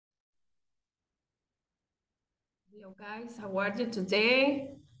Hello guys, how are you today?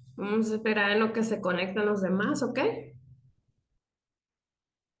 Vamos a esperar en lo que se conectan los demás, ¿ok?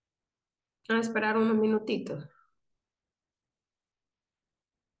 A esperar unos minutitos.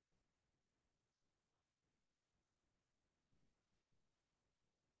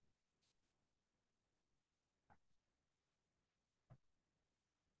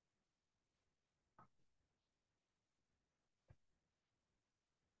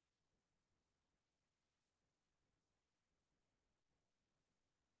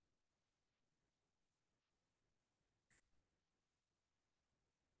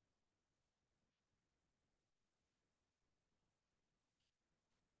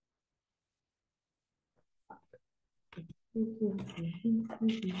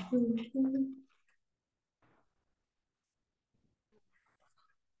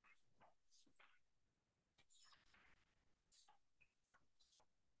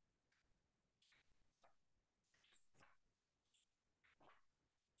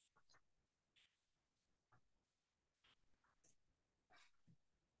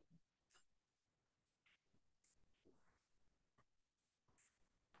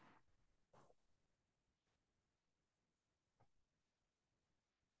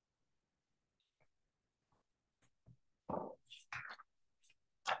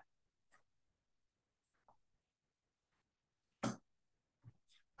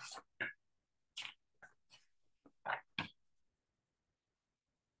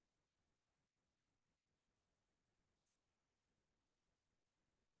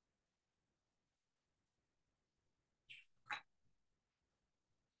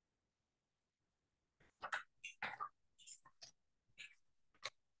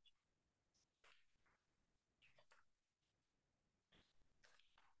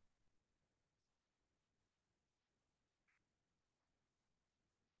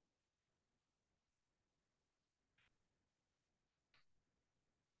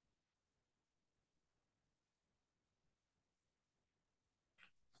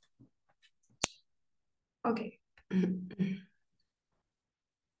 Ok.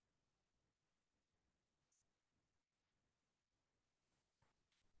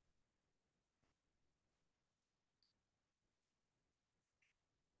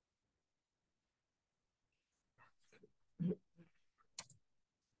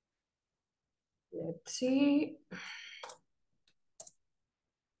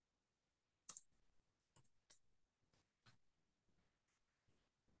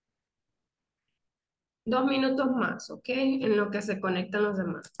 2 minutos más, ¿ok? En lo que se conectan los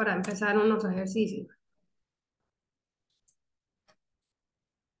demás para empezar unos ejercicios.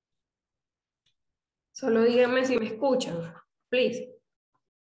 Solo díganme si me escuchan, please.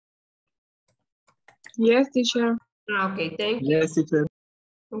 Yes, teacher. Ok, thank you. Yes, teacher.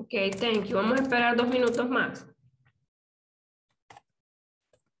 Ok, thank you. Vamos a esperar 2 minutos más.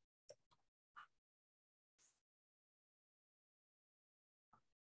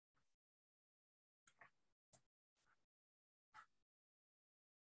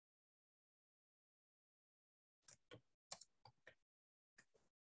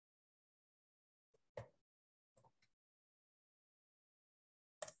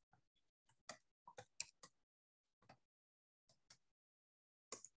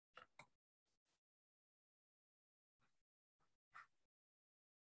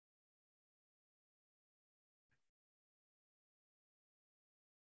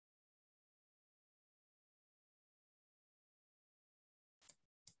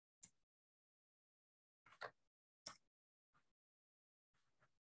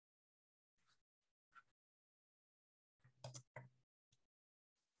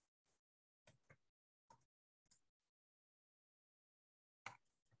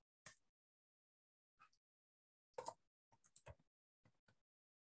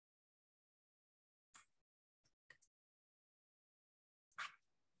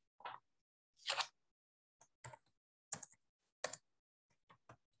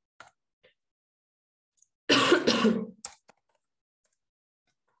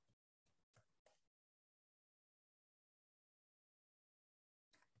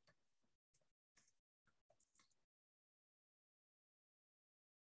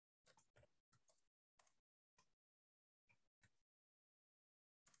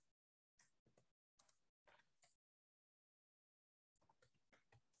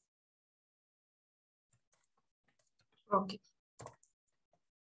 Ok.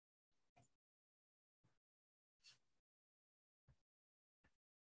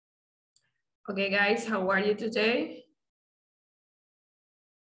 Okay, guys, how are you today?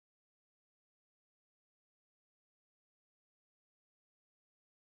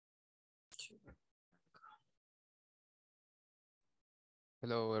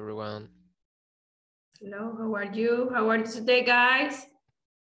 Hello, everyone. Hello, how are you? How are you today, guys?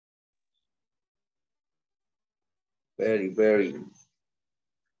 Very good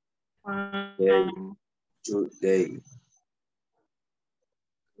day.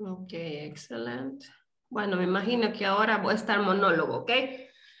 Ok, excelente. Bueno, me imagino que ahora voy a estar monólogo, ¿ok?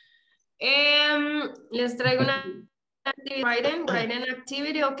 Les traigo una activity, writing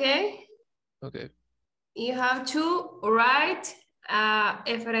activity, ¿ok? Okay. You have to write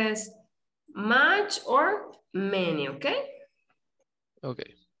if it is much or many, ¿ok?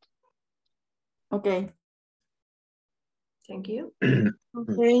 Okay. Okay. Thank you.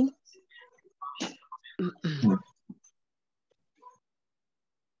 Okay.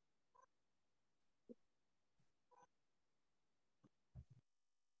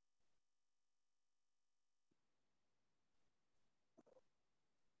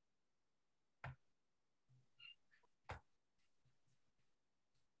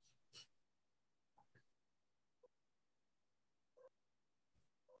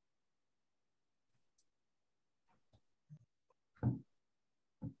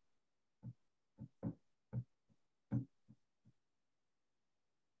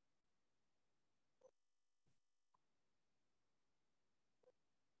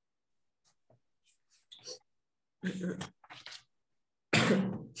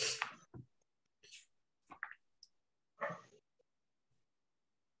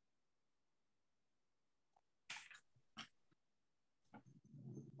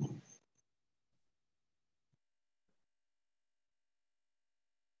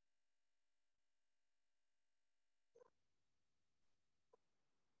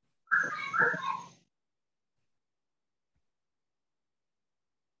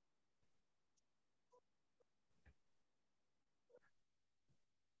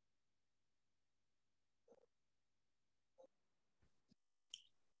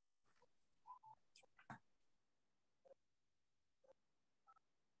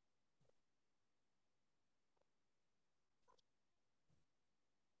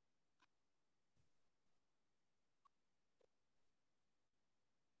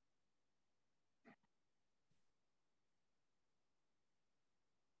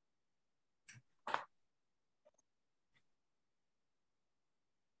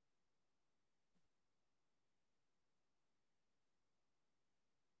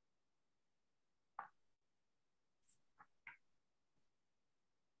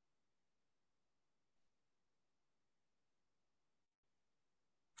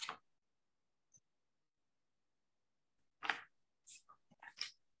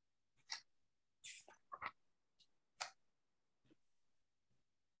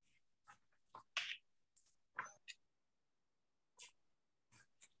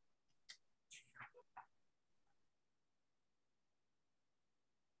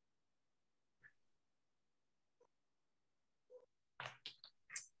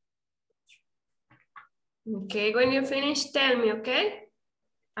 Okay, when you finish, tell me, okay?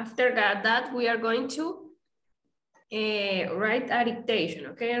 After that, we are going to write a dictation,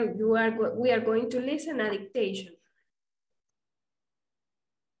 okay? We are going to listen a dictation.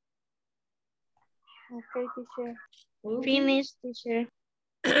 Okay, teacher. Thank you. Finish, teacher.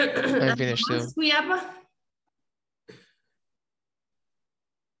 I finished too. Cuyapa.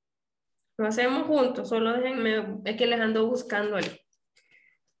 Lo hacemos juntos, solo déjenme, es que les ando buscando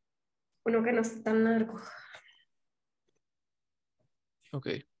uno que no es tan largo.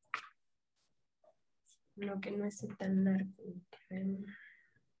 Okay. Uno que no es tan largo.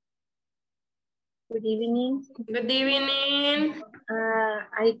 Good evening. Good evening.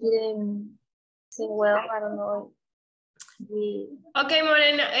 I didn't say well. I don't know. Okay,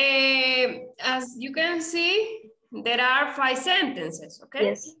 Morena, as you can see, there are 5 sentences, okay?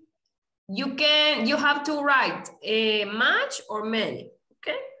 Yes. You have to write much or many,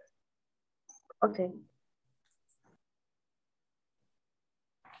 okay? Okay.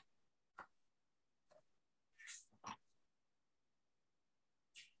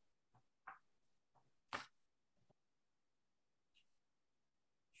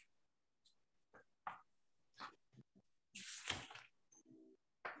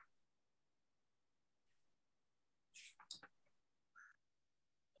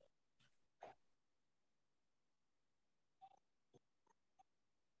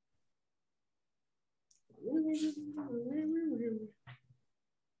 Good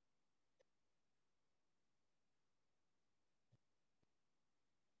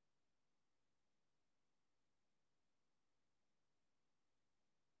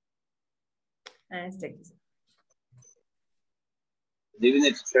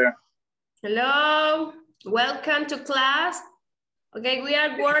evening, teacher. Hello, welcome to class. Okay, we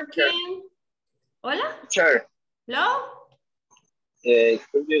are working. Hola. Teacher, Hello. ¿puede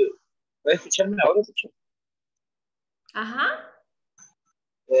escucharme ahora, teacher? Ajá.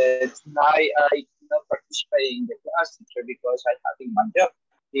 Tonight I cannot participate in the class, teacher, because I have in my job.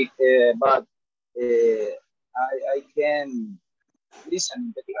 But I can listen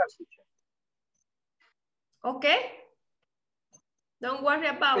in the class, teacher. Okay. Don't worry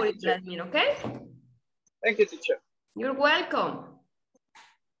about it, Vladimir, okay? Thank you, teacher. You're welcome.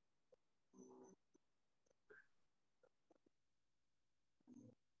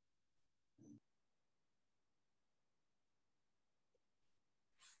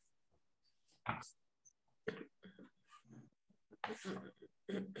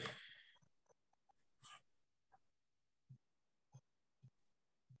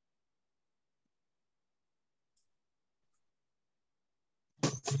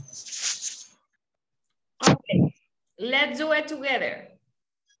 Okay, let's do it together.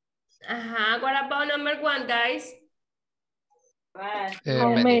 What about number 1, guys?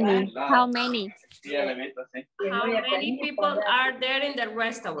 Many. How many? How many people are there in the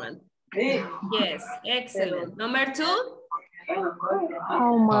restaurant? Yes, excellent. Number 2? How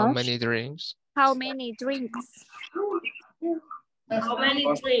How much? many drinks? How many drinks? How many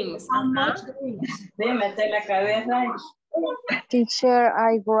drinks? Teacher,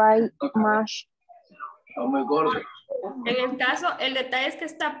 I write much. En el caso, el detalle es que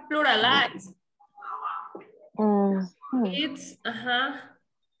está pluralized. It's,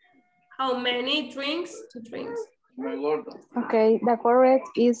 how many drinks? 2 drinks. Okay, the correct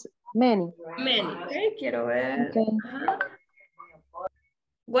is many. Many, okay, quiero ver. Okay.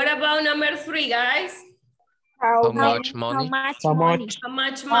 What about number 3, guys? How much money? How much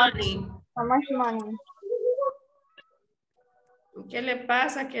money? How much money? ¿Qué le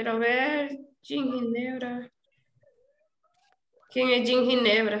pasa? Quiero ver. Gin Ginebra. ¿Quién es Gin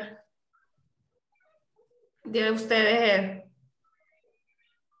Ginebra? De ustedes.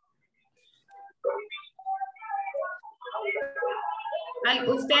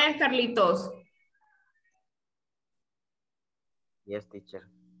 Ustedes, Carlitos. Yes, teacher.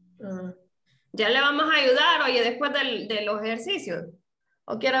 Ya le vamos a ayudar, oye, después de los ejercicios.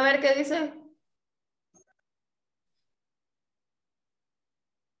 ¿O quiero ver qué dice?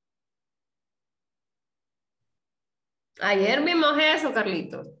 Ayer vimos eso,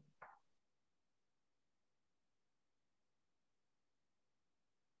 Carlitos.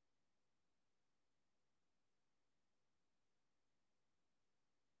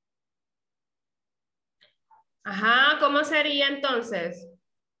 ¿Cómo sería entonces?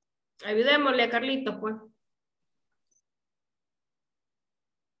 Ayudémosle a Carlitos, pues.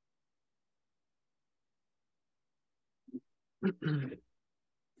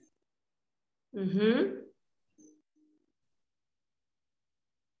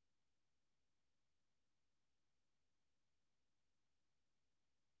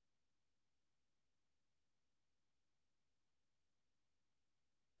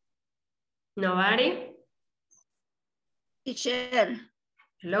 Nobody? Teacher.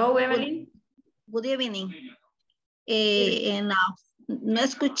 Hello, Evelyn. Good evening. No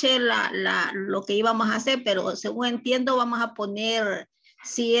escuché lo que íbamos a hacer, pero según entiendo vamos a poner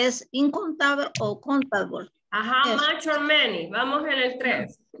si es incontable o contable. How much or many? Vamos en el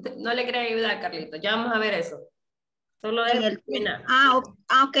 3. No le quería ayudar, Carlitos. Ya vamos a ver eso. Solo En el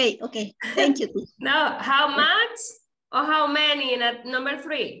ok. Thank you. No, how much or how many in number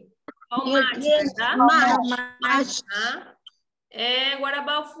 3? How much, Yes, much. And what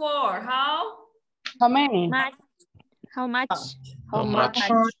about 4? How many? How much? How much?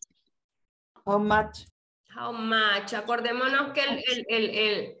 How much? How much? Acordémonos que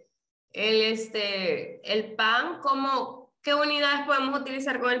el pan, ¿qué unidades podemos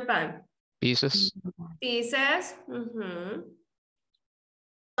utilizar con el pan? Pieces. Pieces.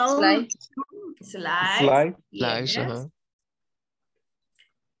 Slice. Yes. Slice.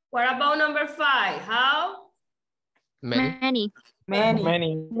 What about number 5? How? Many.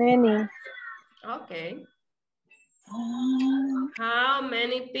 Many. Okay. How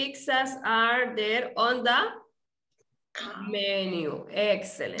many pizzas are there on the menu?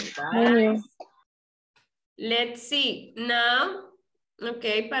 Excellent. Menu. Let's see. Now,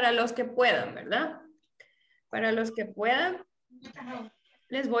 okay, para los que puedan, ¿verdad? Para los que puedan,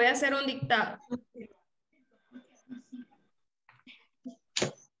 les voy a hacer un dictado.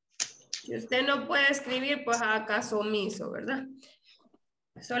 Si usted no puede escribir, pues haga caso omiso, ¿verdad?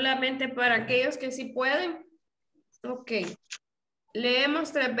 Solamente para aquellos que sí pueden. Ok.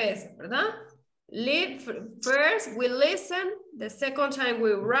 Leemos 3 veces, ¿verdad? First we listen, the second time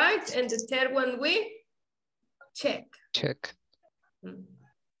we write, and the third one we check.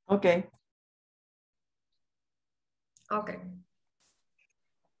 Okay. Okay.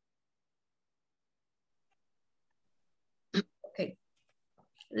 Okay.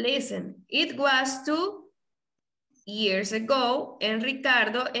 Listen, it was 2 years ago, and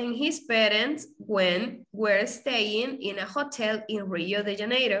Ricardo and his parents were staying in a hotel in Rio de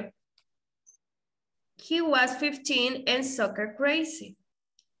Janeiro. He was 15 and soccer crazy.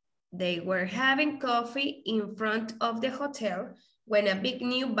 They were having coffee in front of the hotel when a big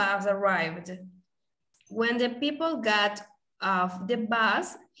new bus arrived. When the people got off the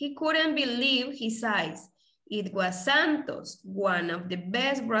bus, he couldn't believe his eyes. It was Santos, one of the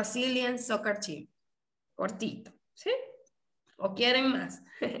best Brazilian soccer team. Cortito, ¿sí? ¿O quieren más?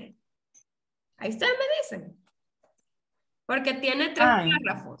 Ahí está, me dicen. Porque tiene 3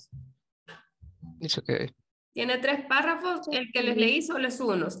 párrafos. It's okay. Tiene 3 párrafos, el que les leí solo es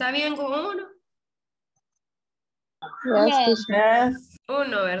uno. ¿Está bien con uno? Yes, teacher. Yes.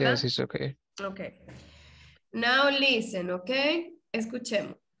 Uno, ¿verdad? Yes, it's okay. Okay. Now listen, okay?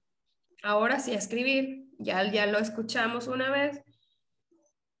 Escuchemos. Ahora sí, a escribir. Ya lo escuchamos una vez.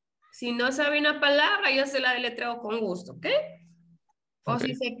 Si no sabe una palabra, yo se la deletreo con gusto, ¿ok? O Okay.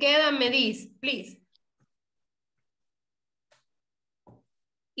 si se queda, me dice, please.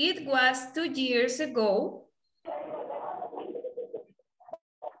 It was 2 years ago.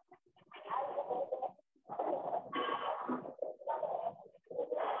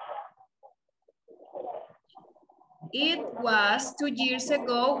 It was 2 years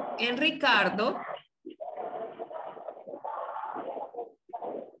ago, and Ricardo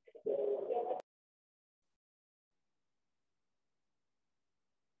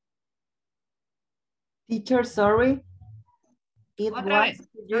Teacher, sorry. It Otra was vez.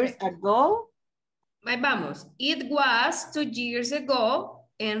 2 years Okay. ago. Ahí vamos. It was 2 years ago,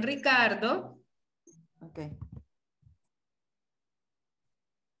 and Ricardo Okay.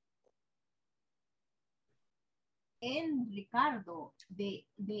 En Ricardo, de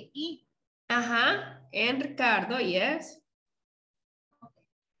I. Ajá, and Ricardo, yes.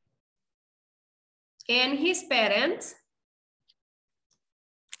 And his parents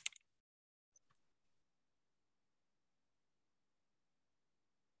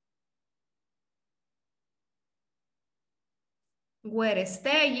were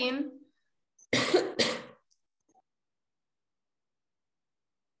staying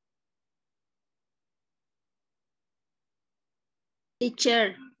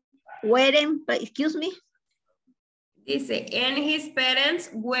Teacher, wherein, excuse me. dice, and his parents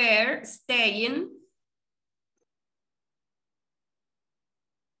were staying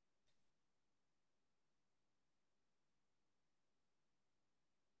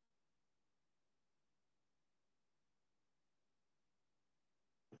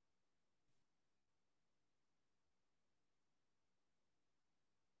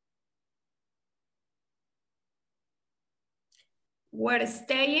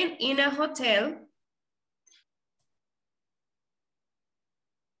in a hotel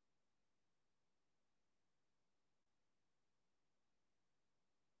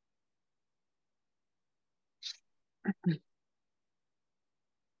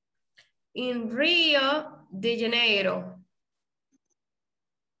in Rio de Janeiro.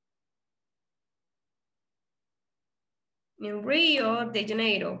 In Rio de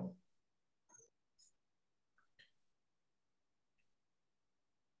Janeiro.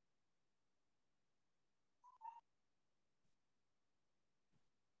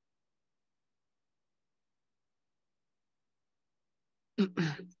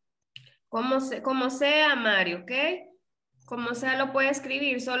 Como sea, Mario, ¿ok? Como sea lo puede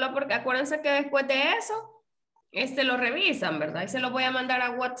escribir, solo porque acuérdense que después de eso, lo revisan, ¿verdad? Y se lo voy a mandar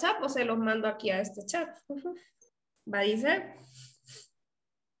a WhatsApp o se los mando aquí a este chat. Va a decir,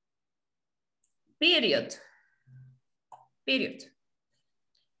 period. Period.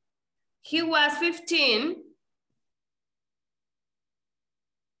 He was 15.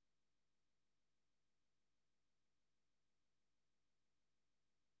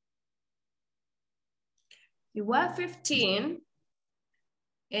 He was 15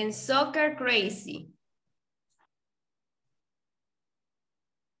 and soccer crazy.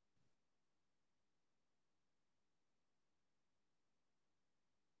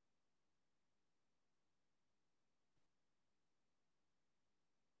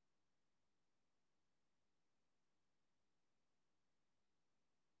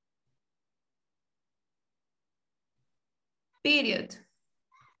 Period.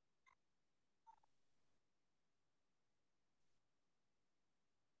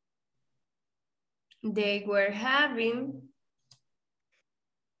 They were having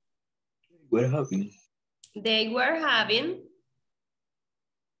We're having. They were having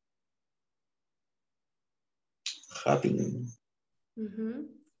Having.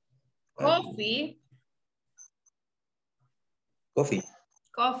 Coffee. Coffee.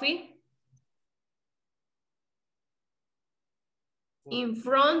 Coffee. In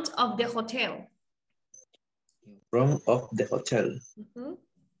front of the hotel. In front of the hotel.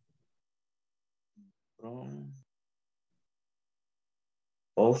 From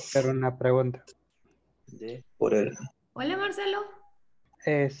of Pero una pregunta. de por el. Hola, Marcelo.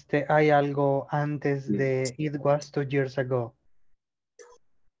 Hay algo antes de it was 2 years ago.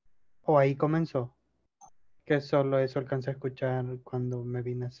 O ahí comenzó. Que solo eso alcancé a escuchar cuando me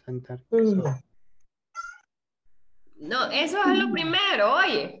vine a sentar. No, eso es lo primero,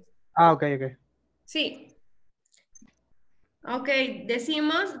 oye. Ah, ok, ok. Sí. Ok,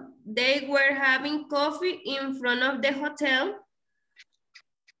 decimos, they were having coffee in front of the hotel.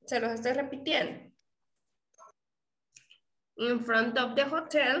 Se los estoy repitiendo. In front of the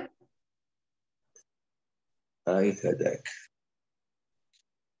hotel. I had that.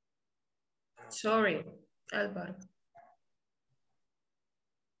 Sorry, Álvaro.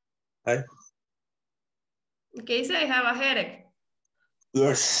 Hi. ¿Qué dice? I have a headache.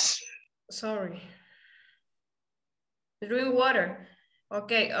 Yes. Sorry. Drink water.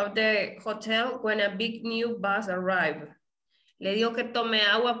 Okay, of the hotel when a big new bus arrived. Le digo que tome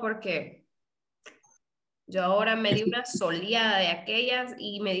agua porque yo ahora me di una soleada de aquellas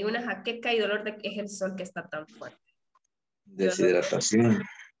y me di una jaqueca y dolor de que es el sol que está tan fuerte. Deshidratación.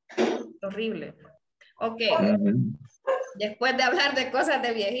 Horrible. Ok. Después de hablar de cosas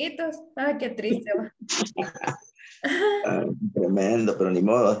de viejitos. Ay, qué triste. Tremendo, pero ni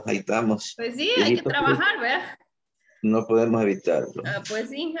modo, ahí estamos. Pues sí, hay que trabajar, ¿verdad? No podemos evitarlo. Ah, pues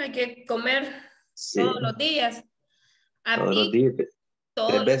sí, hay que comer todos los días. Todos los días.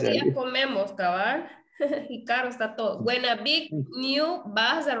 Todos los días comemos, cabal. Y caro está todo. When a big new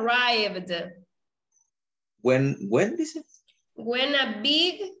bus arrived. When dice? When a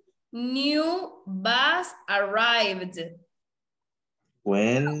big new bus arrived.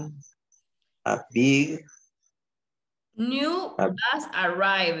 When a big new bus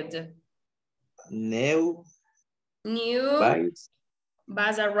arrived. New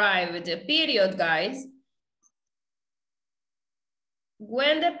bus arrived. Period, guys.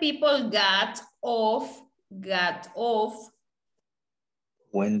 When the people got off.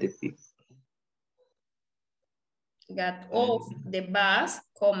 When the people got off the bus,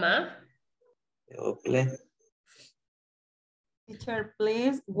 comma. Okay. Teacher,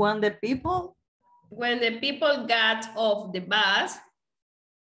 please, when the people got off the bus,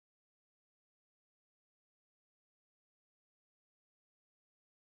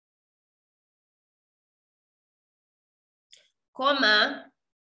 comma,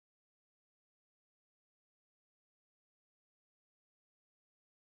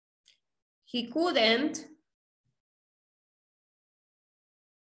 he couldn't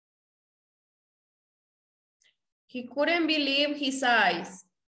believe his eyes.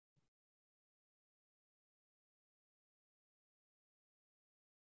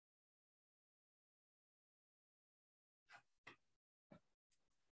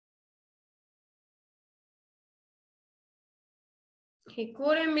 He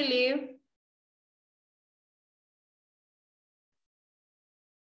couldn't believe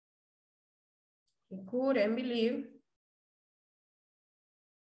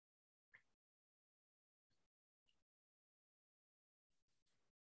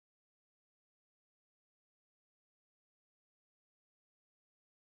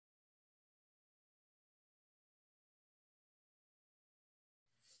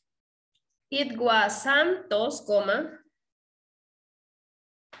it was Santos, comma.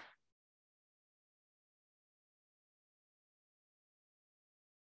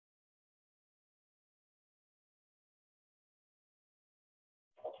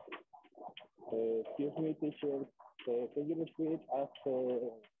 Excuse me, teacher. Can you repeat after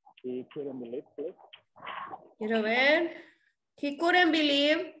he couldn't believe, please? Quiero ver. He couldn't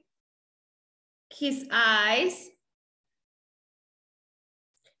believe his eyes.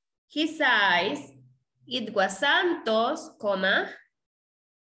 It was Santos, comma.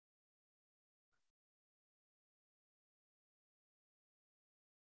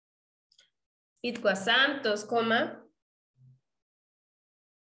 It was Santos, comma.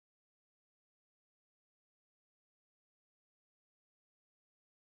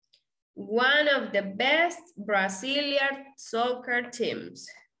 One of the best Brazilian soccer teams.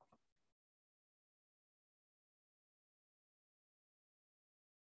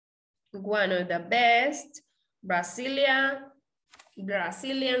 One of the best Brazilian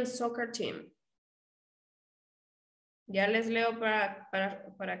soccer team. Ya les leo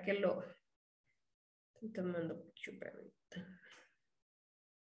para que lo Estoy tomando chupamenta.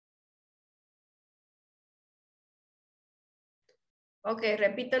 Ok,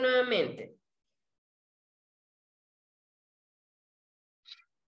 repito nuevamente.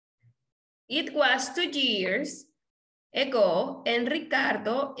 It was 2 years ago, and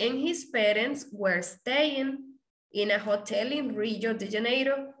Ricardo and his parents were staying in a hotel in Rio de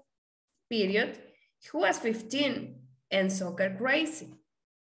Janeiro, period. He was 15 and soccer crazy,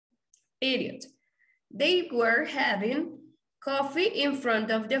 period. They were having coffee in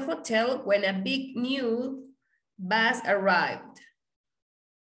front of the hotel when a big new bus arrived,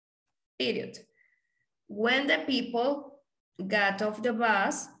 period. When the people got off the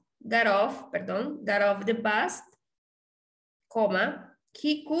bus, got off the bus, comma,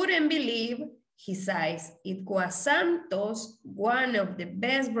 he couldn't believe his eyes. It was Santos, one of the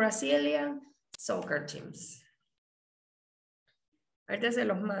best Brazilian soccer teams. Ahorita se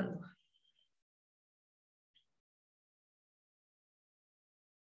los mando.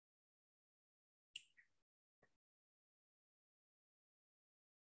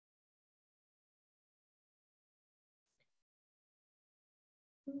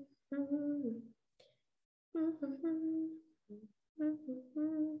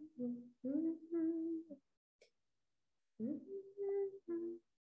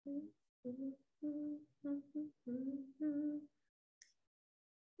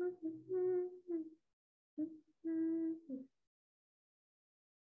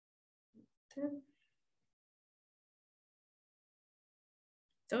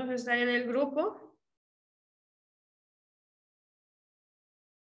 ¿Todos están en el grupo?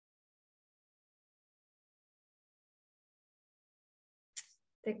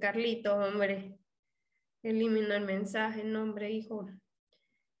 De Carlito, hombre. Elimina el mensaje, nombre, hijo.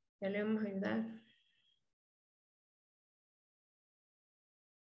 Ya le vamos a ayudar.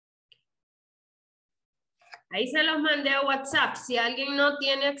 Ahí se los mandé a WhatsApp. Si alguien no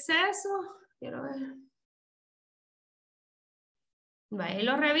tiene acceso, quiero ver. Ahí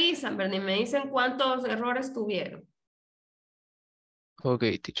lo revisan, pero ni me dicen cuántos errores tuvieron.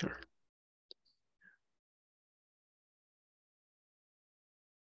 Okay, teacher.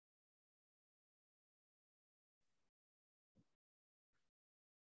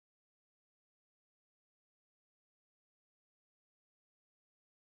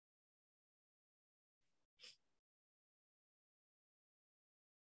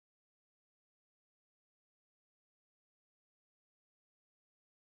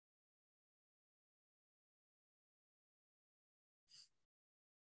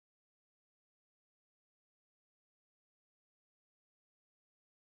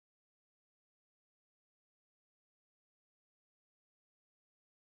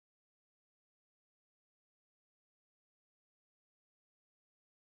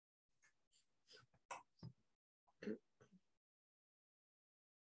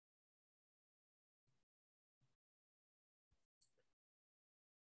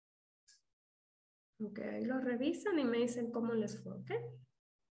 Ok, ahí lo revisan y me dicen cómo les fue, ¿ok?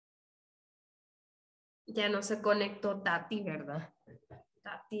 Ya no se conectó Tati, ¿verdad?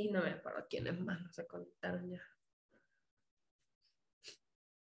 Tati, no me acuerdo quiénes más no se conectaron ya.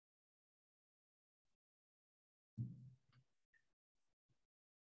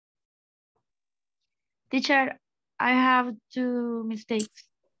 Teacher, I have 2 mistakes.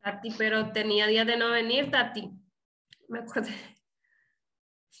 Tati, pero tenía días de no venir, Tati. Me acordé.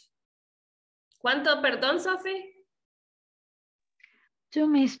 ¿Cuánto, perdón, Sophie? 2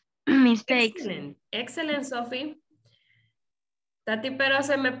 mistakes. Excelente, excelente, Sophie. Tati, pero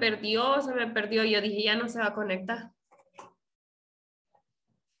se me perdió. Yo dije, ya no se va a conectar.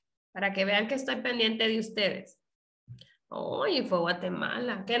 Para que vean que estoy pendiente de ustedes. Oye, fue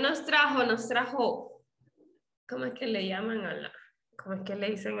Guatemala. ¿Qué nos trajo? Nos trajo, ¿cómo es que le llaman a la? ¿Cómo es que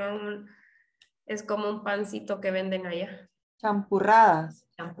le dicen a un? Es como un pancito que venden allá. Champurradas.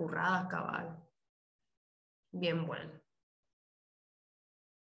 Champurradas, cabal. Bien bueno.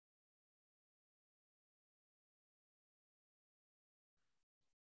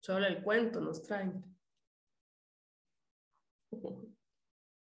 Solo el cuento nos traen.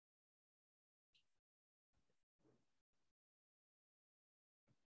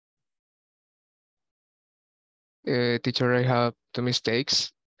 Teacher, I have 2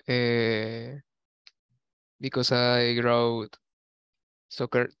 mistakes. Because I wrote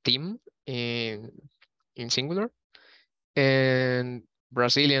soccer team in singular. And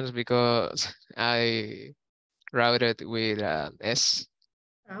Brazilians because I wrote it with an S.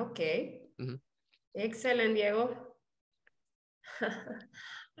 Ah, ok. Excelente, Diego.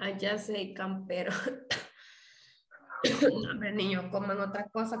 Allá sé, campero. No, hombre, niños, coman otra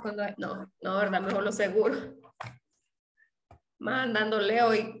cosa cuando... No, verdad, mejor lo seguro. Más andando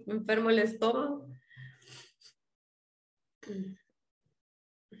leo y me enfermo el estómago.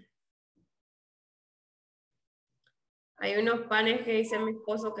 Hay unos panes que dice mi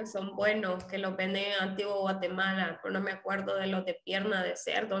esposo que son buenos, que los venden en Antiguo Guatemala, pero no me acuerdo de los de pierna de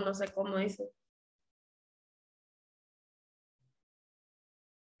cerdo, no sé cómo dice.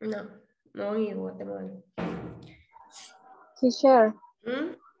 No en Guatemala. Teacher,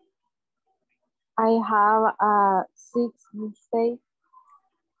 ¿Mm? I have 6 mistakes.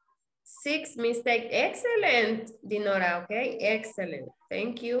 6 mistake. Excellent, Dinora. Okay, excellent.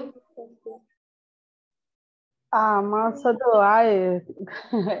 Thank you. Also do I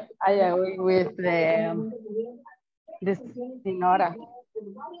I agree with this Dinora.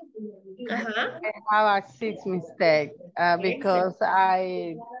 I have a 6 mistake because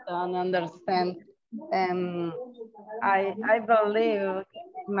I don't understand. I believe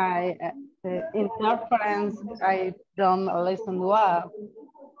my interference. I don't listen well,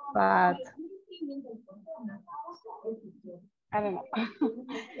 but I don't know.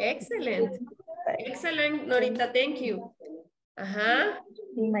 Excellent. Excellent, Norita. Thank you.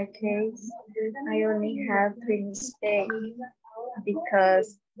 In my case, I only have 3 mistakes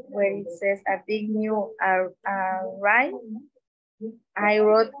because when it says a big new right, I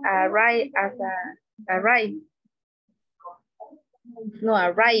wrote right as a right. No,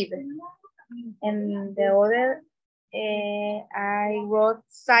 arrive. And the other, I wrote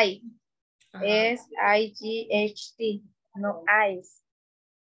sight. S-I-G-H-T, no eyes.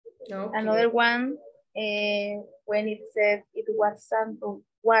 Okay. Another one, when it says it was sample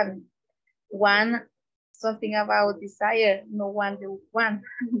one, something about desire, no one, the one,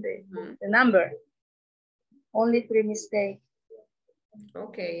 the number. Only 3 mistakes.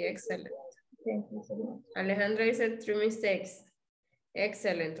 Okay, excellent. Thank you so much. Alejandra dice 3 mistakes.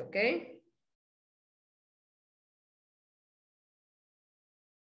 Excellent, okay.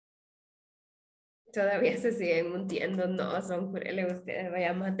 Todavía se siguen mintiendo, no, son crueles ustedes,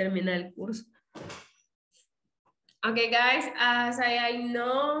 vayamos a terminar el curso. Okay, guys, as I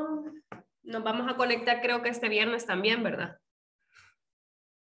know, nos vamos a conectar creo que este viernes también, ¿verdad?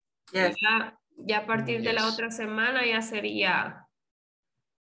 Yes. Ya a partir de la otra semana ya sería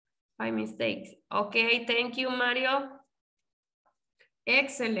 5 mistakes. Okay, thank you, Mario.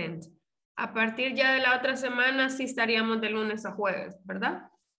 Excelente. A partir ya de la otra semana sí estaríamos de lunes a jueves, ¿verdad?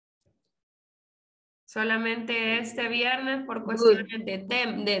 Solamente este viernes por cuestiones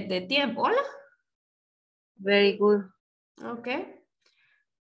de tiempo. Hola. Very good. Ok.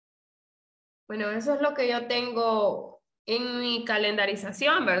 Bueno, eso es lo que yo tengo en mi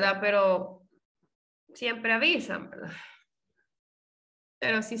calendarización, ¿verdad? Pero siempre avisan, ¿verdad?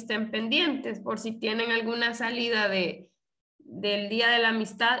 Pero si estén pendientes por si tienen alguna salida del Día de la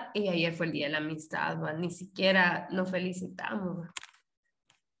Amistad. Y ayer fue el Día de la Amistad, ¿no? Ni siquiera nos felicitamos.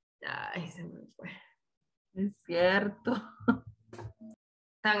 Ay, se me fue. Es cierto.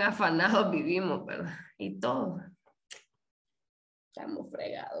 Tan afanados vivimos, ¿verdad? Y todo. Estamos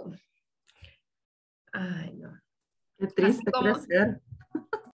fregados. Ay, no. Qué triste crecer.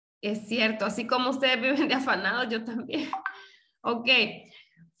 Es cierto, así como ustedes viven de afanados, yo también. Ok.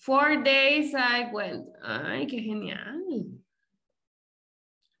 4 days I went. Ay, qué genial.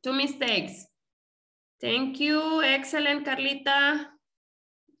 2 mistakes. Thank you. Excellent, Carlita.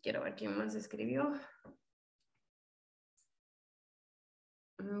 Quiero ver quién más escribió.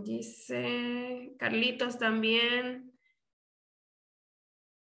 Dice Carlitos también.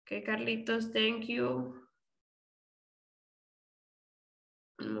 Ok, Carlitos, thank you.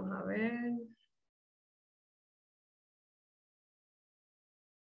 Vamos a ver.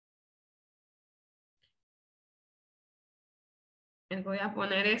 Les voy a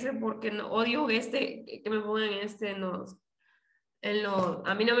poner ese porque no, odio que me pongan este a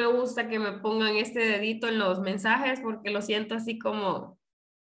mí no me gusta que me pongan este dedito en los mensajes porque lo siento así como,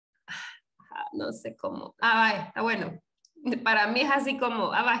 no sé cómo. Vaya, está bueno. Para mí es así como,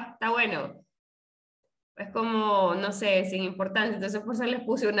 vaya, está bueno. Es como, no sé, sin importancia. Entonces por eso les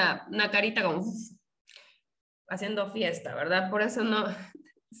puse una carita como haciendo fiesta, ¿verdad? Por eso no,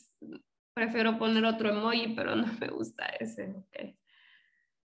 prefiero poner otro emoji, pero no me gusta ese. Okay.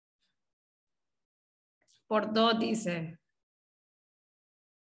 Por 2 dice.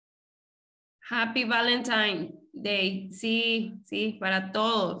 Happy Valentine Day. Sí, sí, para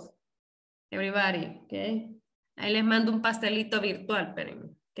todos. Everybody, ¿ok? Ahí les mando un pastelito virtual,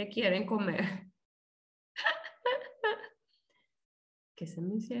 pero ¿qué quieren comer? Que se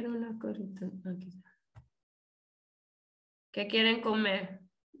me hicieron las cositas. Aquí está. ¿Qué quieren comer?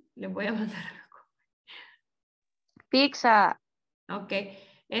 Les voy a mandar a comer. Pizza. Ok.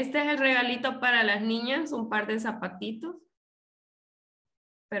 Este es el regalito para las niñas, un par de zapatitos.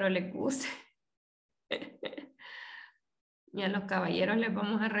 Pero les gusta. Y a los caballeros les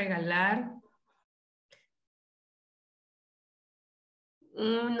vamos a regalar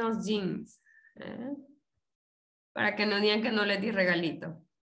unos jeans. ¿Eh? Para que no digan que no les di regalito.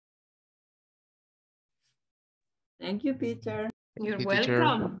 Thank you, teacher. You're Sí, teacher.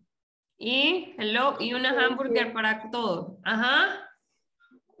 welcome. Y hello, y una hamburger para todos. Ajá.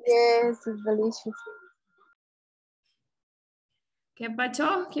 Yes, it's delicious. ¿Qué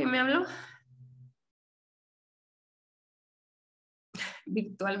pacho? ¿Quién me habló?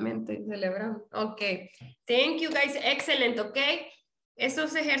 Virtualmente celebramos. Ok. Thank you guys. Excelente, ok.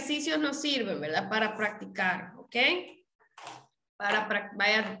 Estos ejercicios nos sirven, ¿verdad? Para practicar, ok.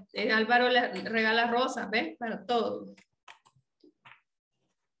 Vaya, Álvaro le regala rosas, ¿ves? Para todos.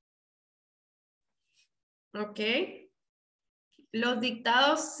 Ok. Los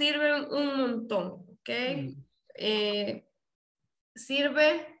dictados sirven un montón, ok.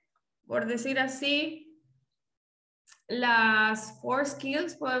 Sirve, por decir así, las 4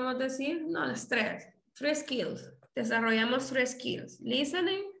 skills, podemos decir, no, las 3 skills. Desarrollamos 3 skills: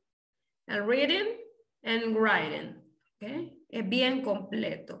 listening, and reading, and writing. ¿Okay? Es bien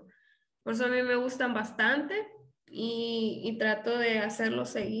completo. Por eso a mí me gustan bastante y trato de hacerlo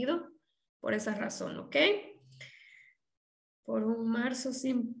seguido por esa razón, ¿ok? Por un marzo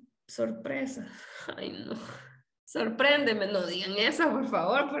sin sorpresa. Ay, no. Sorpréndeme, no digan eso, por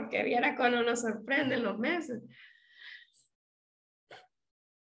favor, porque viera cuando nos sorprenden los meses.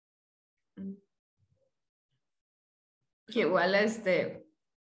 Igual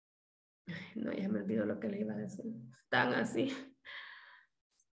no, ya me olvidó lo que le iba a decir. Están así.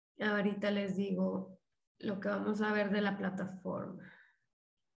 Ahorita les digo lo que vamos a ver de la plataforma.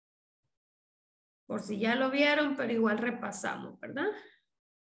 Por si ya lo vieron, pero igual repasamos, ¿verdad?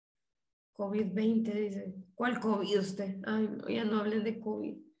 COVID-20 dice. ¿Cuál COVID usted? Ay, no, ya no hablen de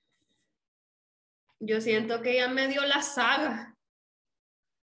COVID. Yo siento que ya me dio la saga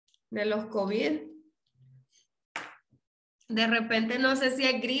de los COVID. De repente no sé si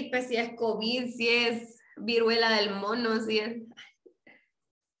es gripe, si es COVID, si es viruela del mono, si es...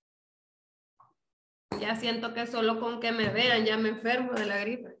 Ya siento que solo con que me vean ya me enfermo de la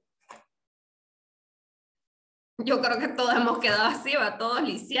gripe. Yo creo que todos hemos quedado así, va, todos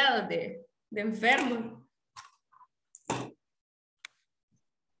lisiados de enfermos.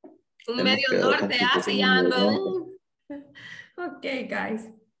 Un Hemos medio quedado con norte picos así en ya la ando. garganta. Ok, guys.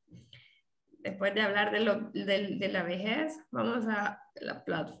 Después de hablar de la vejez, vamos a la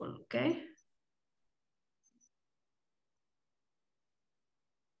plataforma, ¿ok?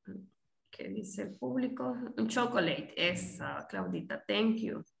 ¿Qué dice el público? Un chocolate. Esa, Claudita, thank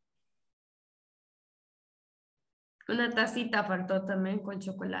you. Una tacita faltó también con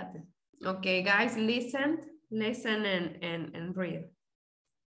chocolate. Ok, guys, listen and read.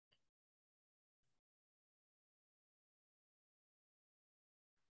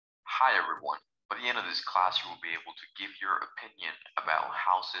 Hi everyone. By the end of this class, you will be able to give your opinion about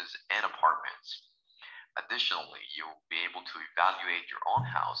houses and apartments. Additionally, you will be able to evaluate your own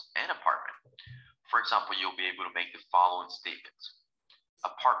house and apartment. For example, you'll be able to make the following statements.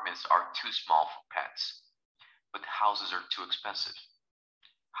 Apartments are too small for pets, but houses are too expensive.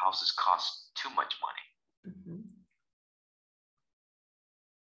 Houses cost too much money.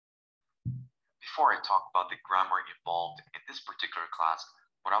 Before I talk about the grammar involved in this particular class,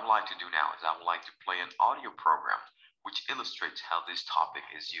 what I would like to do now is I would like to play an audio program which illustrates how this topic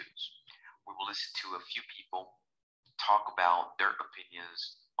is used. We will listen to a few people talk about their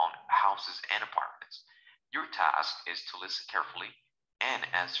opinions on houses and apartments. Your task is to listen carefully and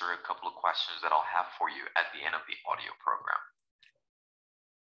answer a couple of questions that I'll have for you at the end of the audio program.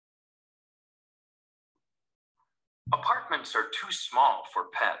 Apartments are too small for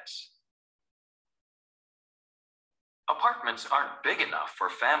pets. Apartments aren't big enough for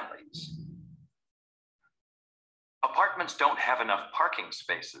families. Apartments don't have enough parking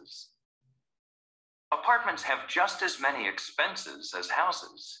spaces. Apartments have just as many expenses as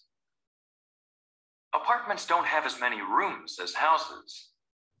houses. Apartments don't have as many rooms as houses.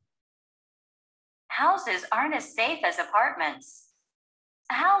 Houses aren't as safe as apartments.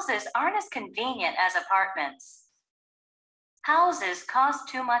 Houses aren't as convenient as apartments. Houses cost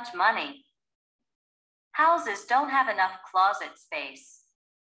too much money. Houses don't have enough closet space.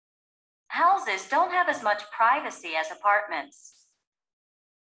 Houses don't have as much privacy as apartments.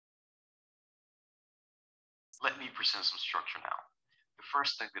 Let me present some structure now. The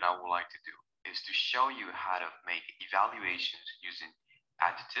first thing that I would like to do is to show you how to make evaluations using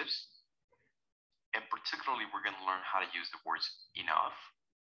adjectives, And particularly, we're going to learn how to use the words enough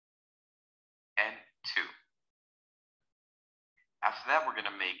and to. After that, we're going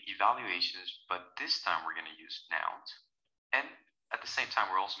to make evaluations, but this time we're going to use nouns. And at the same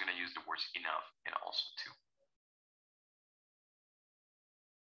time, we're also going to use the words enough and also to.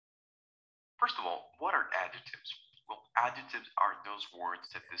 First of all, what are adjectives? Well, adjectives are those words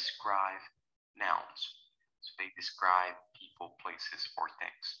that describe nouns. So they describe people, places, or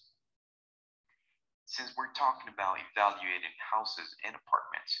things. Since we're talking about evaluating houses and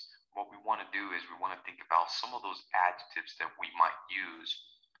apartments, what we want to do is we want to think about some of those adjectives that we might use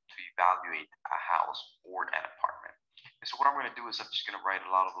to evaluate a house or an apartment. And so what I'm going to do is I'm just going to write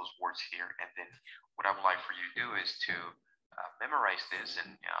a lot of those words here, and then what I would like for you to do is to memorize this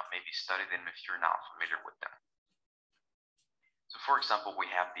and maybe study them if you're not familiar with them. So for example, we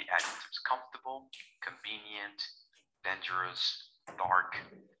have the adjectives comfortable, convenient, dangerous, dark,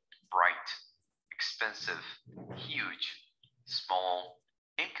 bright, expensive, huge, small,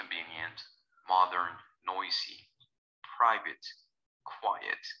 inconvenient, modern, noisy, private,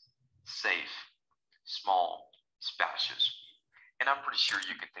 quiet, safe, small, spacious. And I'm pretty sure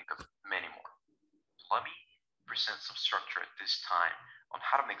you can think of many more. So let me present some structure at this time on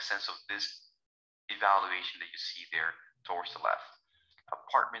how to make sense of this evaluation that you see there towards the left.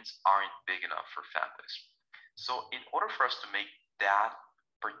 Apartments aren't big enough for families. So in order for us to make that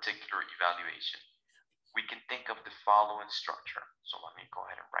particular evaluation, we can think of the following structure. So let me go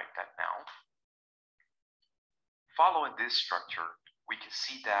ahead and write that down. Following this structure, we can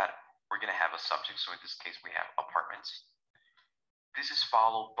see that we're going to have a subject. So in this case, we have apartments. This is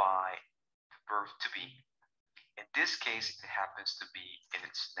followed by the verb to be. In this case, it happens to be in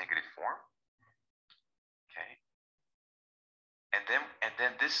its negative form. Okay. And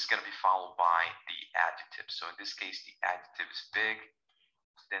then this is going to be followed by the adjective. So in this case, the adjective is big.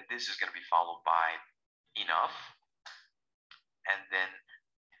 Then this is going to be followed by enough. And then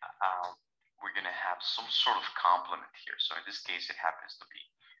we're going to have some sort of complement here. So in this case, it happens to be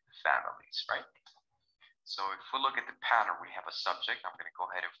families, right? So if we look at the pattern, we have a subject. I'm going to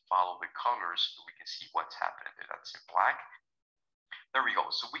go ahead and follow the colors so we can see what's happening there. That's in black. There we go.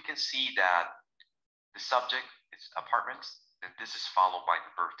 So we can see that the subject is apartments. Then this is followed by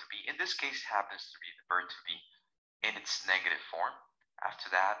the verb to be. In this case, happens to be the verb to be in its negative form. After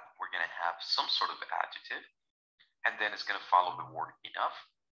that, we're going to have some sort of adjective. And then it's going to follow the word enough.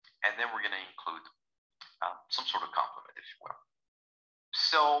 And then we're going to include some sort of complement, if you will.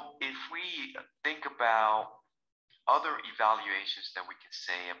 So if we think about other evaluations that we can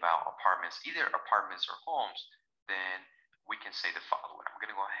say about apartments, either apartments or homes, then we can say the following. I'm going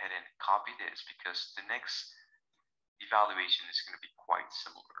to go ahead and copy this because the next evaluation is going to be quite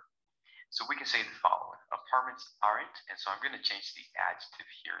similar. So we can say the following. Apartments aren't, and so I'm going to change the adjective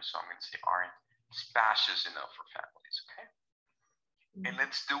here. So I'm going to say aren't spacious enough for families, okay? And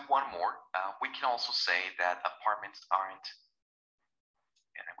let's do one more. We can also say that apartments aren't,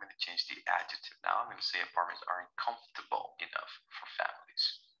 and I'm going to change the adjective now. I'm going to say apartments aren't comfortable enough for families.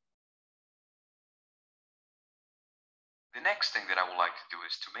 The next thing that I would like to do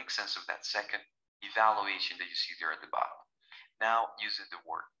is to make sense of that second evaluation that you see there at the bottom. Now using the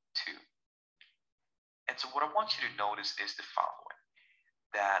word to. And so what I want you to notice is the following,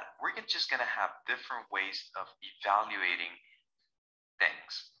 that we're just going to have different ways of evaluating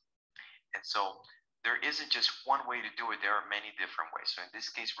things. And so there isn't just one way to do it. There are many different ways. So in this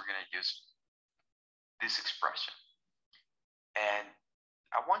case, we're going to use this expression. And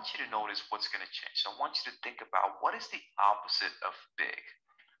I want you to notice what's going to change. So I want you to think about what is the opposite of big?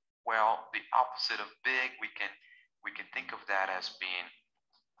 Well, the opposite of big, we can think of that as being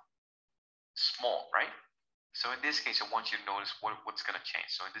small, right? So in this case, I want you to notice what's going to change.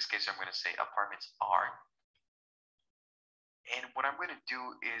 So in this case, I'm going to say apartments are. And what I'm going to do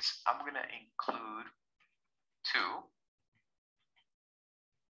is I'm going to include to,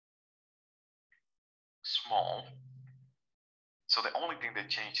 small. So the only thing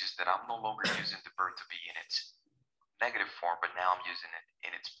that changes is that I'm no longer using the verb to be in its negative form, but now I'm using it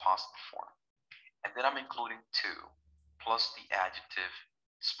in its positive form. And then I'm including to plus the adjective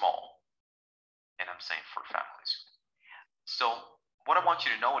small. And I'm saying for families. So what I want you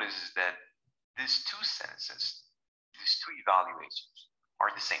to notice is that these two sentences, these two evaluations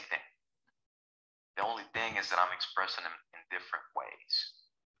are the same thing. The only thing is that I'm expressing them in different ways.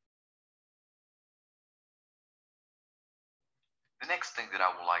 The next thing that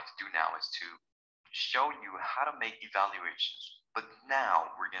I would like to do now is to show you how to make evaluations. But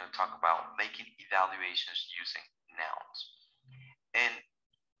now we're going to talk about making evaluations using nouns. And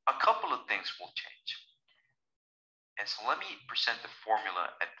a couple of things will change. And so let me present the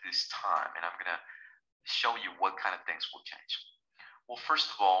formula at this time. And I'm going to show you what kind of things will change. Well, first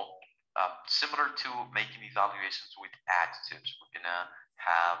of all, similar to making evaluations with adjectives, we're gonna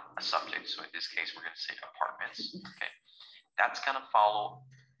have a subject. So in this case, we're gonna say apartments, okay? That's gonna follow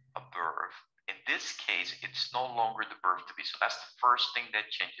a verb. In this case, it's no longer the verb to be. So that's the first thing that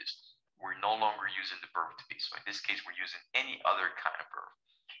changes. We're no longer using the verb to be. So in this case, we're using any other kind of verb.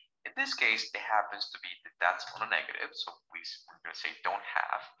 In this case, it happens to be that that's on a negative. So we're gonna say don't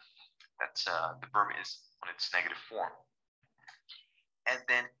have. That's the verb is on its negative form. And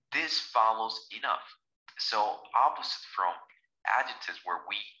then this follows enough. So opposite from adjectives where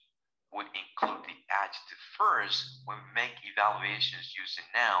we would include the adjective first, when we make evaluations using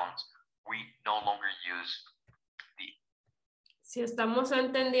nouns, we no longer use the. Si estamos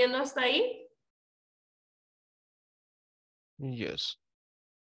entendiendo hasta ahí. Yes.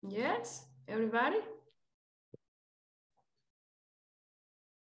 Yes, everybody?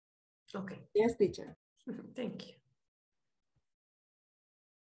 Okay. Yes, teacher. Thank you.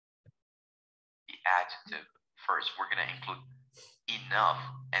 The adjective first, we're going to include enough,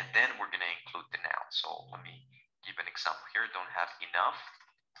 and then we're going to include the noun. So let me give an example here. Don't have enough,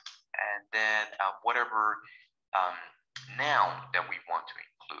 and then whatever noun that we want to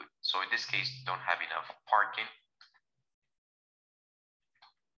include. So in this case, don't have enough parking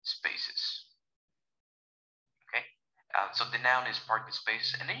spaces. Okay, so the noun is parking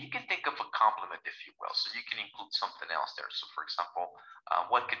spaces, and then you can think of a complement, if you will. So you can include something else there. So for example,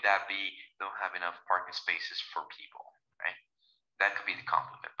 what could that be? Don't have enough parking spaces for people, right? That could be the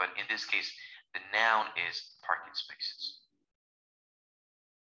complement. But in this case, the noun is parking spaces.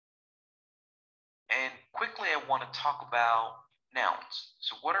 And quickly, I want to talk about nouns.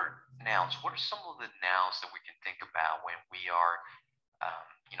 So what are nouns? What are some of the nouns that we can think about when we are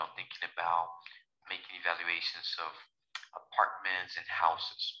thinking about making evaluations of apartments and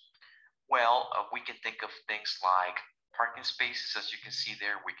houses? Well, we can think of things like parking spaces, as you can see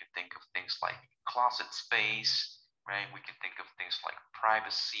there. We can think of things like closet space, right? We can think of things like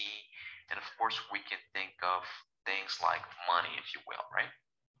privacy. And of course, we can think of things like money, if you will, right?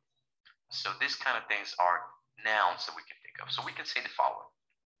 So these kind of things are nouns that we can think of. So we can say the following.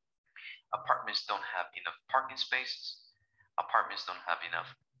 Apartments don't have enough parking spaces. Apartments don't have enough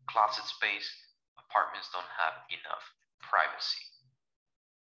closet space. Apartments don't have enough privacy.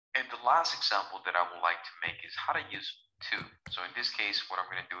 And the last example that I would like to make is how to use to. So in this case, what I'm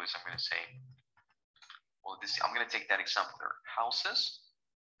going to do is I'm going to say, well, I'm going to take that example there. Houses,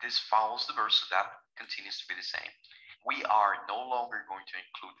 this follows the verb, so that continues to be the same. We are no longer going to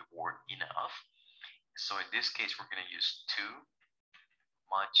include the word enough. So in this case, we're going to use too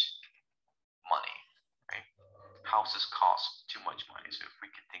much money, right? Houses cost too much money. So if we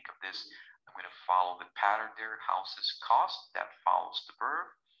can think of this, I'm going to follow the pattern there. Houses cost, that follows the verb.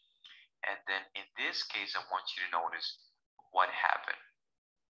 And then in this case, I want you to notice what happened.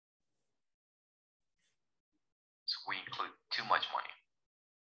 So we include too much money.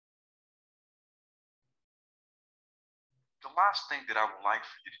 The last thing that I would like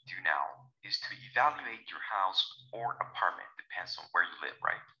for you to do now is to evaluate your house or apartment. Depends on where you live,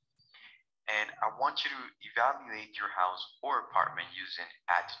 right? And I want you to evaluate your house or apartment using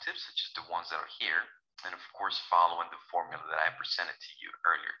adjectives, such as the ones that are here. And of course, following the formula that I presented to you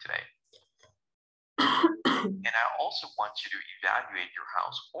earlier today. And I also want you to evaluate your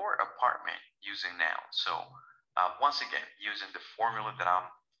house or apartment using nouns. So once again, using the formula that I'm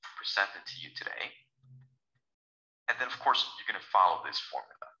presenting to you today. And then, of course, you're going to follow this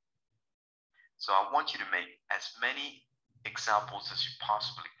formula. So I want you to make as many examples as you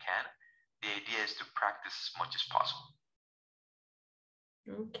possibly can. The idea is to practice as much as possible.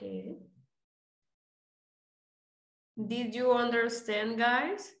 Okay. Did you understand,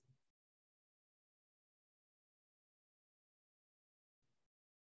 guys?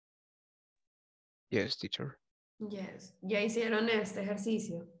 Yes, teacher. Yes. ¿Ya hicieron este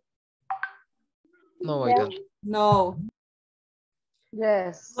ejercicio? No, I don't. No.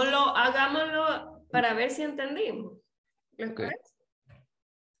 Yes. Hagámoslo para ver si entendimos. ¿Les Okay. parece?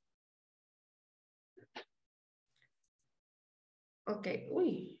 Ok.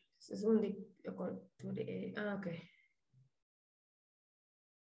 Uy. Ese es un... ok.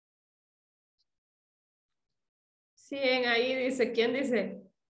 Sí, ahí dice, ¿quién dice?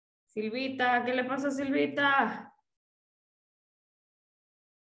 Silvita, ¿qué le pasa a Silvita?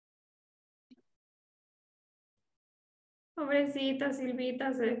 Pobrecita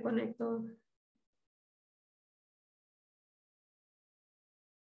Silvita se desconectó.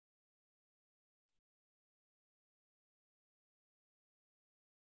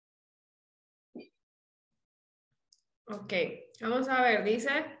 Ok, vamos a ver,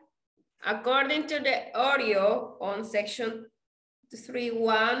 dice, According to the audio on section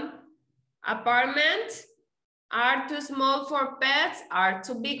 3.1, apartments are too small for pets, are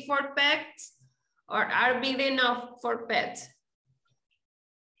too big for pets, or are big enough for pets?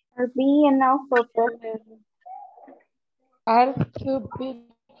 Are big enough for pets. Are too big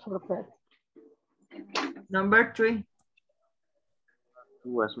for pets. Number 3.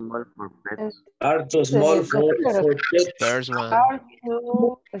 Too small for pets. Are too small for pets. There's one. Are too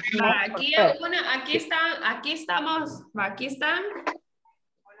small for Aquí, pets. aquí estamos, aquí están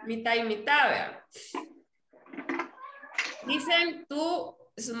mitad y mitad, vean. Dicen too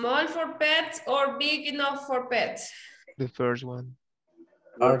small for pets or big enough for pets. The first one.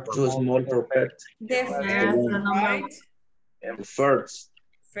 Are too small for pets. The first one, right? The first.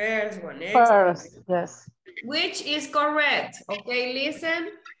 First one, First, yes. which is correct. Okay,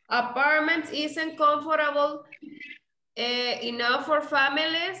 listen. Apartments isn't comfortable enough for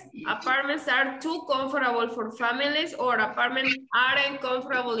families. Apartments are too comfortable for families, or apartments aren't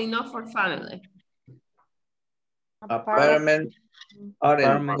comfortable enough for family. Apartments aren't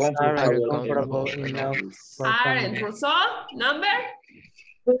comfortable enough for Aren't. family. Result number?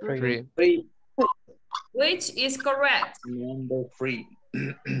 3. 3. Which is correct. Number 3.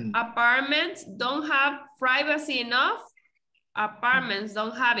 Apartments don't have privacy enough. Apartments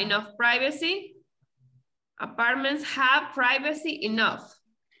don't have enough privacy. Apartments have privacy enough.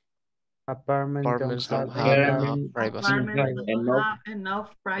 Apartments don't have enough privacy. Apartments don't have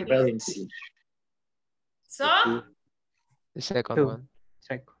enough privacy. So? The second one.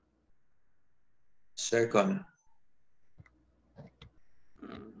 Second.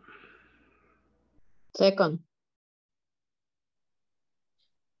 Second.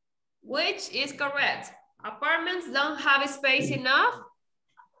 Which is correct? Apartments don't have space enough.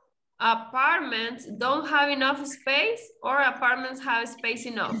 Apartments don't have enough space, or apartments have space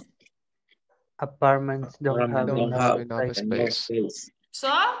enough. Apartments don't have enough space.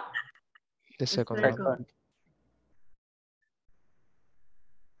 So? The second one.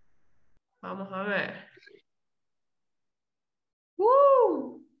 Vamos a ver.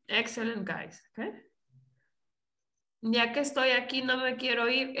 Woo! Excellent, guys. Okay. Ya que estoy aquí, no me quiero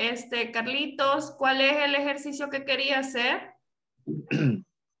ir. Carlitos, ¿cuál es el ejercicio que quería hacer?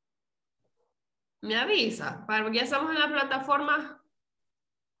 Me avisa. Ya estamos en la plataforma.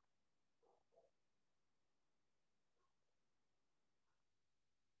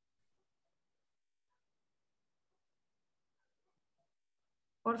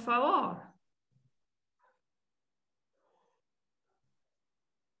 Por favor.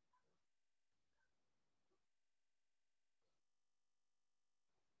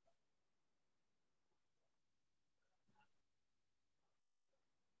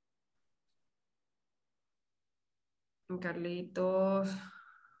 Carlitos.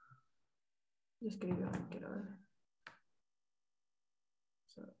 Escribió, quiero ver.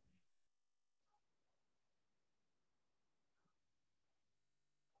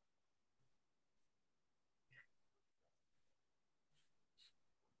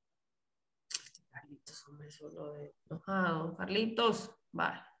 Carlitos, hombre, solo de enojado. Carlitos,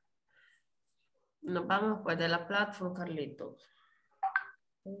 va. Nos vamos pues de la plataforma, Carlitos.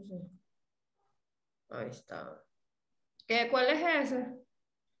 Ahí está. ¿Cuál es ese?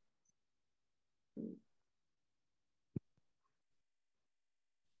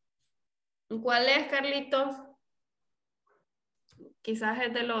 ¿Cuál es, Carlitos? Quizás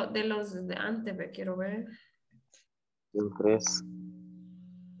es de los de antes, pero quiero ver. El 3.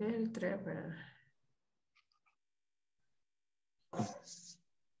 El 3, pero...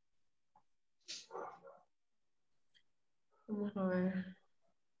 Vamos a ver.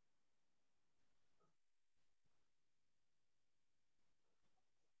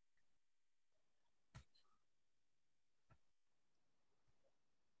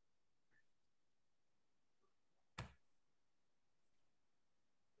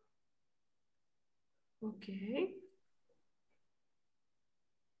 Ok.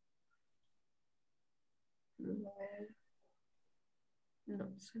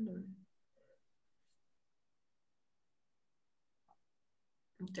 No, sé no.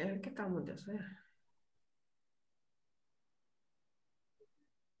 Entonces, ¿qué acabamos de hacer?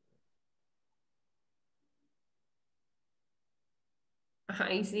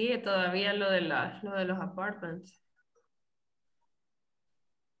 Ajá, y sigue todavía lo de los apartments.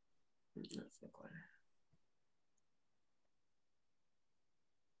 No sé cuál es.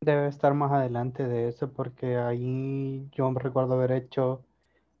 Debe estar más adelante de eso porque ahí yo recuerdo haber hecho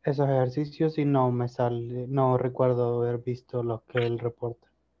esos ejercicios y no me sale, no recuerdo haber visto lo que él reporta.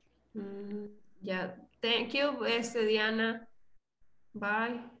 Ya, thank you, Diana.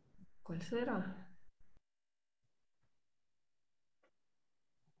 Bye. ¿Cuál será?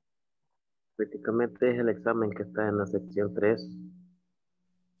 Prácticamente es el examen que está en la sección 3.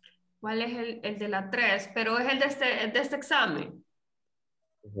 ¿Cuál es el de la 3? Pero es el de este examen.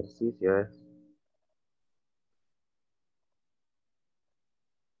 Ejercicio es.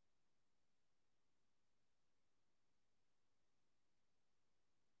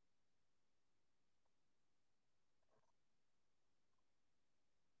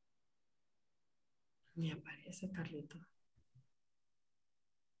 Me aparece, Carlito.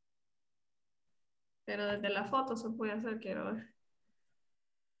 Pero desde la foto se puede hacer, quiero ver.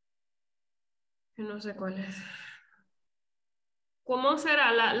 Que no sé cuál es. ¿Cómo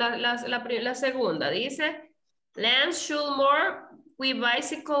será la segunda? Dice, land should more we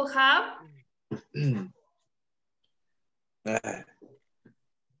bicycle have.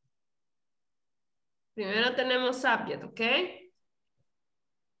 Primero tenemos subject, ¿ok?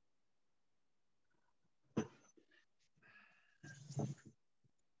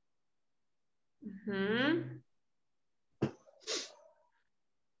 Ujú.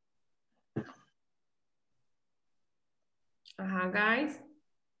 Ajá, guys.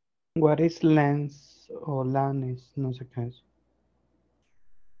 What is lens o lanes? No sé qué es.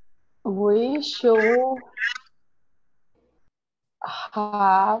 We should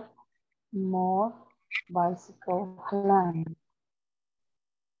have more bicycle lane.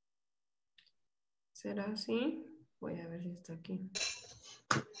 ¿Será así? Voy a ver si está aquí.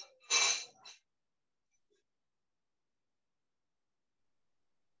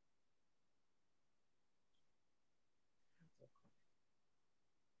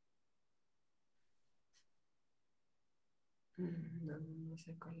 No, no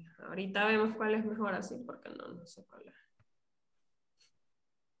sé cuál es. Ahorita vemos cuál es mejor así, porque no sé cuál es.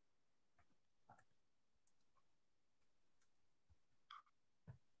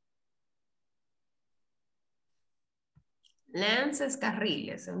 Lanes es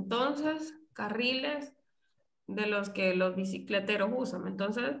carriles. Entonces, carriles de los que los bicicleteros usan.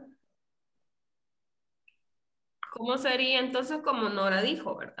 Entonces, ¿cómo sería entonces como Nora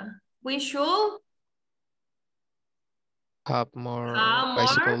dijo, verdad? We should Have more have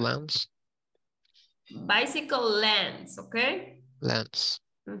bicycle more lanes. bicycle lanes, ¿ok? Lanes.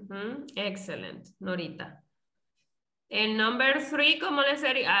 Excelente, Norita. El number 3, ¿cómo le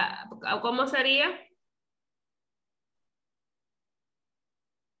sería? ¿Cómo sería?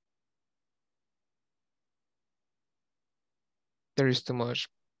 There is too much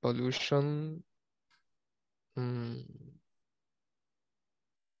pollution.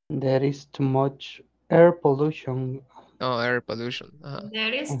 There is too much air pollution. Oh, air pollution.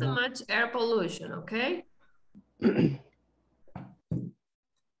 There is too much air pollution, ¿ok?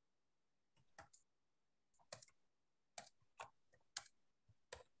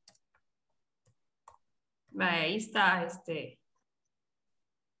 Ahí está,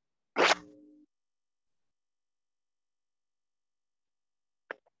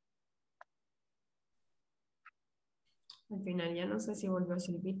 Al final ya no sé si volvió a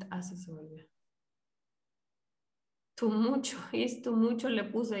Silvita. Ah, sí se volvió. Too mucho, es too mucho le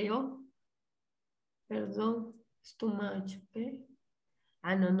puse yo. Perdón, es too much, ¿ok?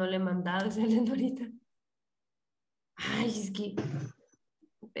 Ah, no le he mandado ese ahorita. Ay, es que...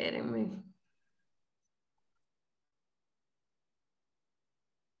 Espérenme.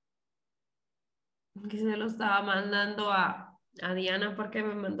 Que se lo estaba mandando a Diana porque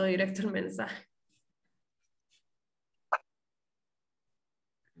me mandó directo el mensaje.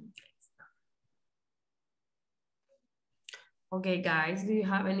 Okay, guys, do you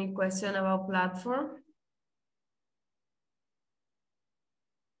have any question about platform?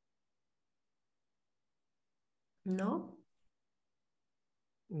 No?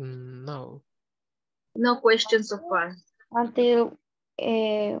 No. No questions so far. Until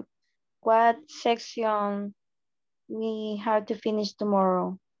what section we have to finish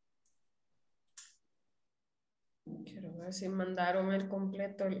tomorrow? Quiero ver si mandaron el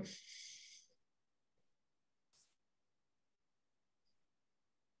completo.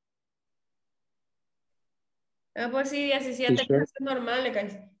 Ah, pues sí, 17 clases normales,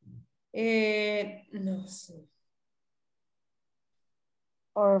 guys. No sé.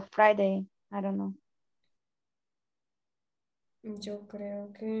 Or Friday, I don't know. Yo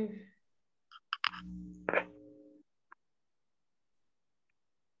creo que...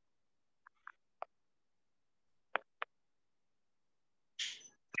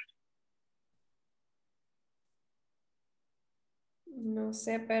 No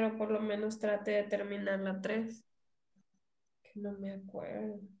sé, pero por lo menos trate de terminar la 3. Que no me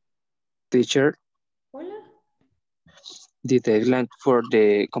acuerdo. Teacher, Hola. The deadline for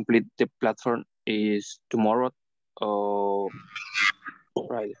the complete the platform is tomorrow or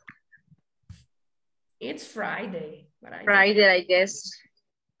Friday. It's Friday. But I Friday, I guess.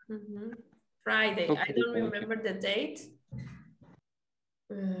 Friday. Okay, I don't thank remember the date.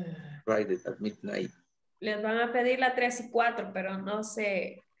 Friday at midnight. Les van a pedir la 3 y 4, pero no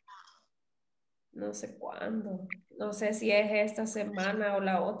sé cuándo. No sé si es esta semana o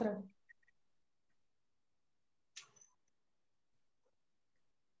la otra.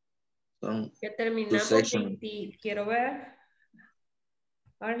 Ya terminamos. Quiero ver.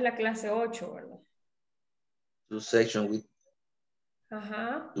 Ahora es la clase 8, ¿verdad? 2 sections with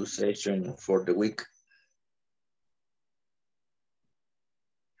Ajá. 2 sections for the week.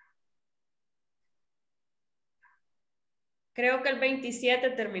 Creo que el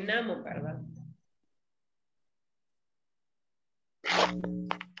 27 terminamos, ¿verdad?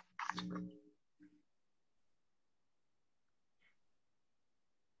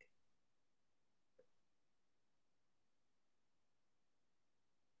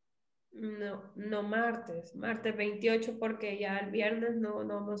 No martes. Martes 28 porque ya el viernes no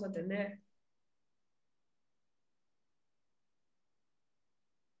vamos a tener.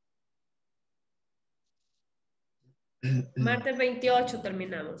 Martes 28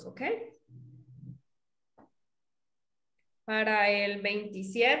 terminamos, ¿ok? Para el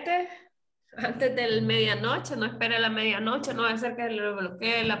 27, antes del medianoche, no espere la medianoche, no va a ser que le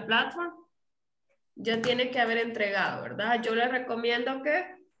bloquee la plataforma. Ya tiene que haber entregado, ¿verdad? Yo le recomiendo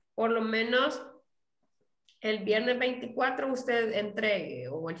que por lo menos el viernes 24 usted entregue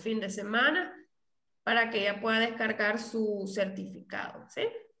o el fin de semana para que ya pueda descargar su certificado, ¿sí?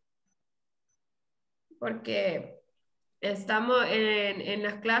 Porque estamos en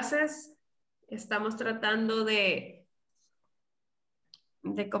las clases, estamos tratando de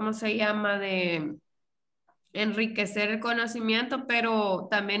 ¿cómo se llama? De enriquecer el conocimiento, pero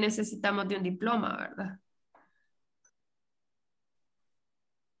también necesitamos de un diploma, ¿verdad?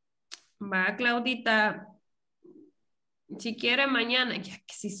 Va, Claudita. Si quiere mañana, ya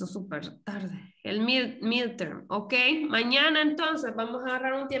que se hizo súper tarde, el midterm, ¿ok? Mañana entonces vamos a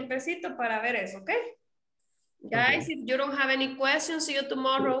agarrar un tiempecito para ver eso, ¿ok? Guys, if you don't have any questions, see you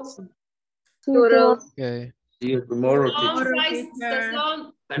tomorrow. Okay. See you tomorrow,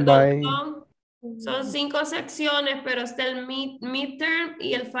 Son 5 secciones, pero está el midterm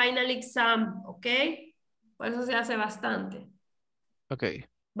y el final exam, ¿ok? Por eso se hace bastante. Okay.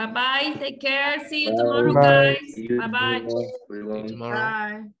 Bye bye, take care, see you tomorrow, guys. Bye bye. See you tomorrow.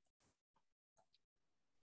 Bye.